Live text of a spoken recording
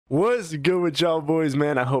What's good with y'all boys,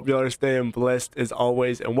 man? I hope y'all are staying blessed as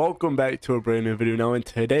always, and welcome back to a brand new video. Now in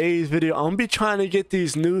today's video, I'm gonna be trying to get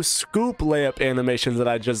these new scoop layup animations that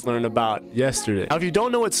I just learned about yesterday. Now if you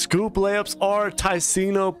don't know what scoop layups are,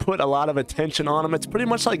 Ticino put a lot of attention on them. It's pretty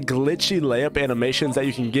much like glitchy layup animations that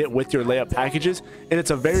you can get with your layup packages, and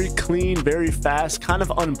it's a very clean, very fast, kind of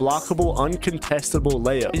unblockable, uncontestable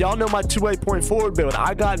layup. Y'all know my two-way point forward build.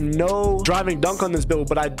 I got no driving dunk on this build,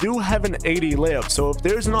 but I do have an 80 layup. So if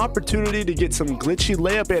there's an opportunity to get some glitchy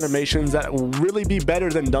layup animations that will really be better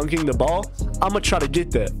than dunking the ball, I'm gonna try to get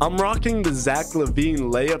that. I'm rocking the Zach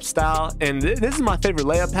LaVine layup style, and this is my favorite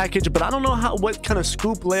layup package, but I don't know what kind of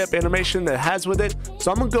scoop layup animation that has with it.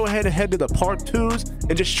 So I'm gonna go ahead and head to the Park 2s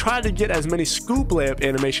and just try to get as many scoop layup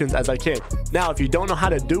animations as I can. Now if you don't know how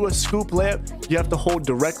to do a scoop layup, you have to hold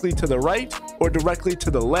directly to the right or directly to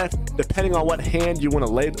the left, depending on what hand you want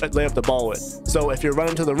to lay up the ball with. So if you're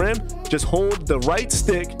running to the rim, just hold the right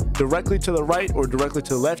stick directly to the right or directly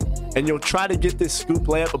to the left, and you'll try to get this scoop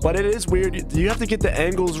layup. But it is weird. You have to get the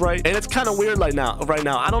angles right, and it's kind of weird right now.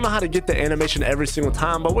 I don't know how to get the animation every single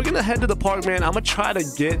time, but we're gonna head to the park, man. I'm gonna try to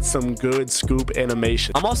get some good scoop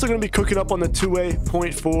animation. I'm also gonna be cooking up on the two-way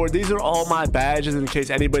point forward. These are all my badges in case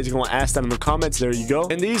anybody's gonna ask that in the comments. There you go.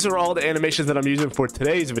 And these are all the animations that I'm using for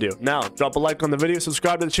today's video. Now drop a like on the video,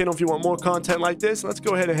 subscribe to the channel if you want more content like this. Let's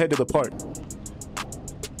go ahead and head to the park.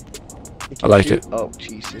 I like it. Oh,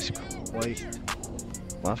 Jesus Christ.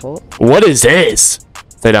 My fault? What is this?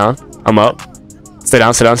 Stay down. I'm up. Stay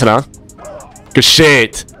down, stay down, stay down. Good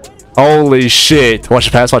shit. Holy shit. Watch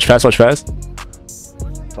the pass, watch the pass, watch the pass.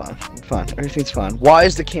 Fine, fine. Everything's fine. Why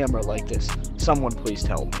is the camera like this? Someone please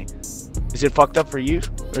tell me. Is it fucked up for you?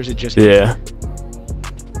 Or is it just me? Yeah.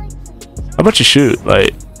 How about you shoot?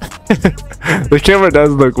 Like, the camera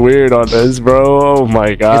does look weird on this, bro. Oh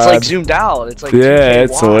my god. It's like zoomed out. It's like yeah,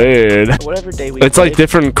 it's weird. Whatever day we It's like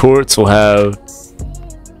different courts will have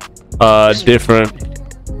different.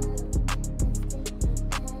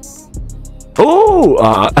 Oh,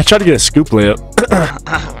 I tried to get a scoop layup.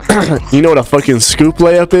 You know what a fucking scoop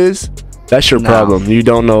layup is? That's your problem. You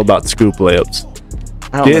don't know about scoop layups.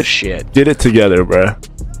 I don't know shit. Get it together, bro.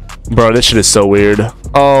 Bro, this shit is so weird.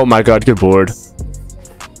 Oh my god, good board.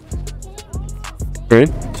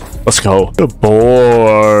 Green? Let's go. Good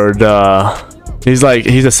board. He's a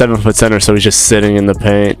 7-foot center, so he's just sitting in the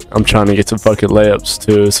paint. I'm trying to get some fucking layups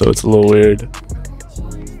too, so it's a little weird.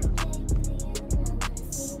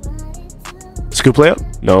 Scoop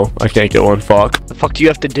layup? No, I can't get one. Fuck. The fuck do you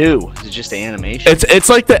have to do? Is it just the animation? It's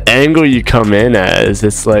like the angle you come in as.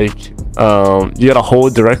 It's like you gotta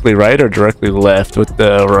hold directly right or directly left with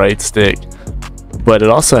the right stick. But it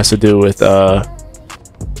also has to do with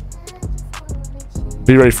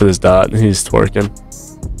be ready for this dot. He's twerking.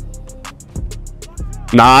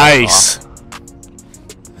 Nice.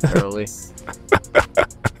 Early.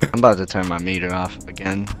 I'm about to turn my meter off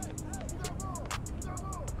again.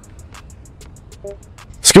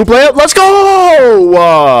 Scoop layup, let's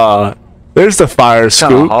go! There's the fire scoop.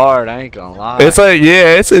 Kinda hard, I ain't gonna lie. It's like,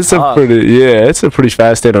 yeah, it's a pretty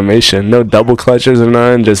fast animation. No double clutches or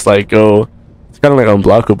none, just like go. It's kind of like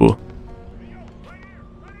unblockable.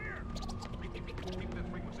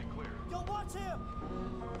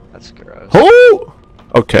 That's gross. Oh,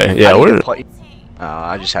 okay, yeah, we're.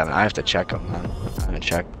 I just haven't. I have to check them, man. I haven't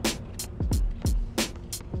checked.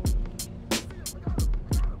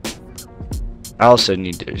 I also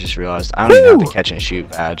need to just realize I don't even have the catch and shoot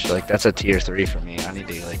badge. Like that's a tier 3 for me. I need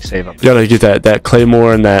to like save up. You gotta get that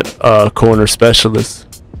claymore and that corner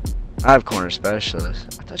specialist. I have corner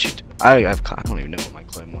specialist. I thought you. I don't even know what my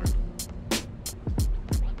claymore.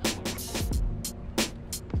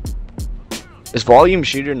 Is volume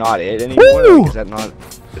shooter not it anymore? Like, is that not?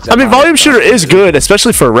 I mean, volume shooter is good,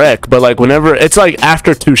 especially for rec. But like whenever it's like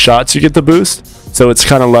after 2 shots, you get the boost. So it's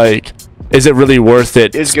kind of like. Is it really worth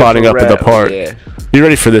it spotting up at the park? Yeah. You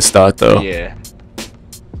ready for this dot though? Yeah.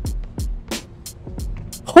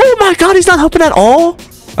 Oh my god, he's not helping at all?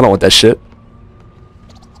 I don't want that shit.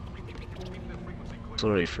 It's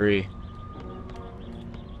already free.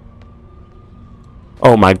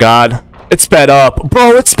 Oh my god. It's sped up.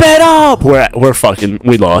 Bro, it's sped up! We're fucking,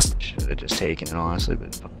 we lost. Should have just taken it, honestly,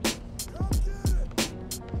 but...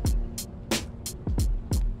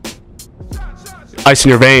 Ice in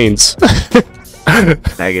your veins.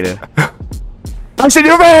 Negative. Ice in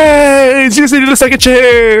your veins! You just needed a second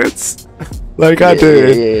chance! Like I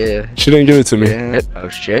did. Yeah. She didn't give it to me. Yeah. Oh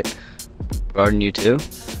shit. Guarding you too.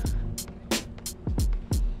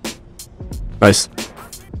 Nice.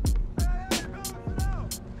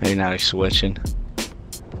 Hey, now he's switching.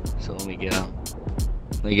 So let me get out.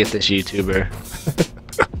 Let me get this YouTuber.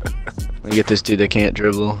 Let me get this dude that can't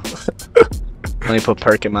dribble. Let me put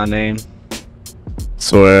perk in my name.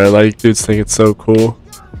 Swear, like dudes think it's so cool.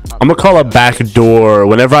 I'm gonna call a back door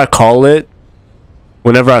whenever I call it.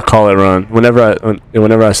 Whenever I call it, run.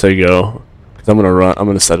 Whenever I say go, cause I'm gonna run. I'm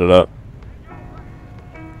gonna set it up.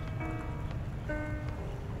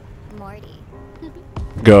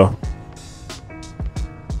 Go.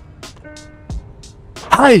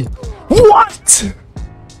 Hi. What?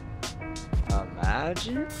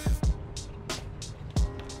 Imagine.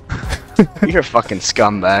 You're a fucking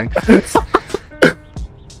scumbag.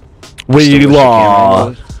 We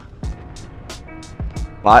lost.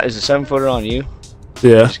 What is the 7-footer on you?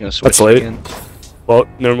 Yeah. Just gonna switch That's late. again. Well,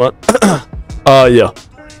 never mind. Yeah. I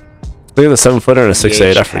think the 7-footer and a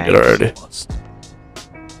 6'8". I forget already.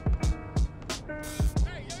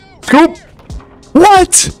 Scoop!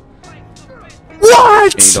 What?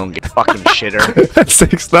 What? You don't get fucking shitter.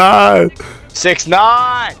 6'9".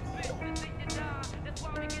 6'9".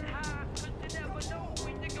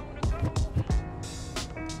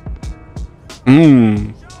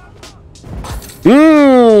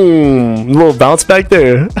 Little bounce back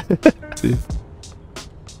there. See.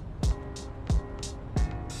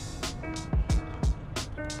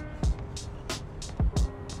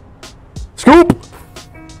 Scoop!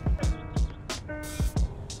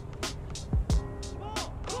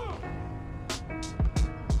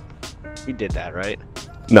 We did that, right?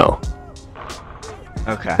 No.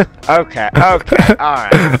 Okay. Okay. Okay.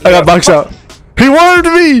 Alright. I got box out. He warned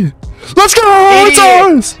me! Let's go! It's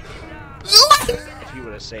ours! If you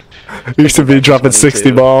would have saved. Used to be dropping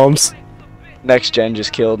 60 bombs. Next gen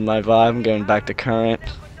just killed my vibe. I'm going back to current.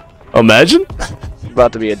 Imagine?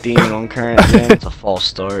 About to be a demon on current gen. It's a false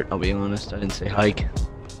start, I'll be honest. I didn't say hike.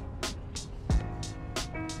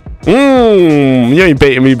 You ain't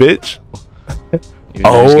baiting me, bitch.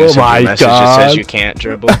 Oh my god. That says you can't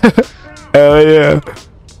dribble. Hell yeah.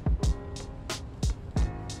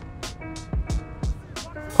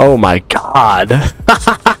 Oh my god.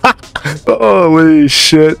 Holy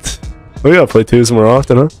shit. We gotta play twos more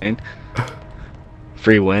often, huh?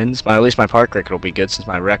 Free wins. At least my park record will be good since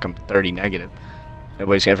my rec I'm 30 negative.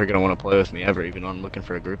 Nobody's ever gonna want to play with me ever, even when I'm looking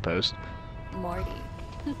for a group post. Morty.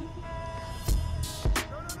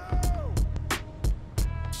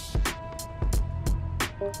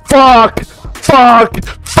 Fuck! Fuck!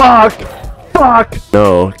 Fuck! Fuck!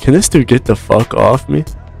 No, can this dude get the fuck off me?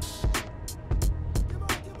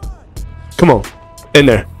 Come on. In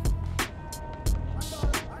there.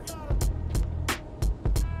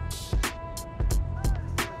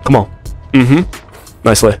 Come on.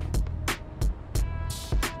 Nicely.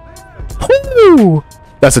 Woo!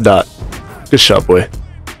 That's a dot. Good shot, boy.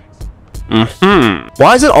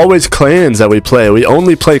 Why is it always clans that we play? We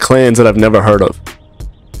only play clans that I've never heard of.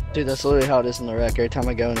 Dude, that's literally how it is in the rec. Every time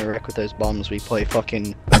I go in the rec with those bums, we play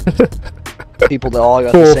fucking people that all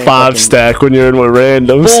got the Full same 5 fucking... stack when you're in with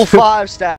randoms. Full 5 stack.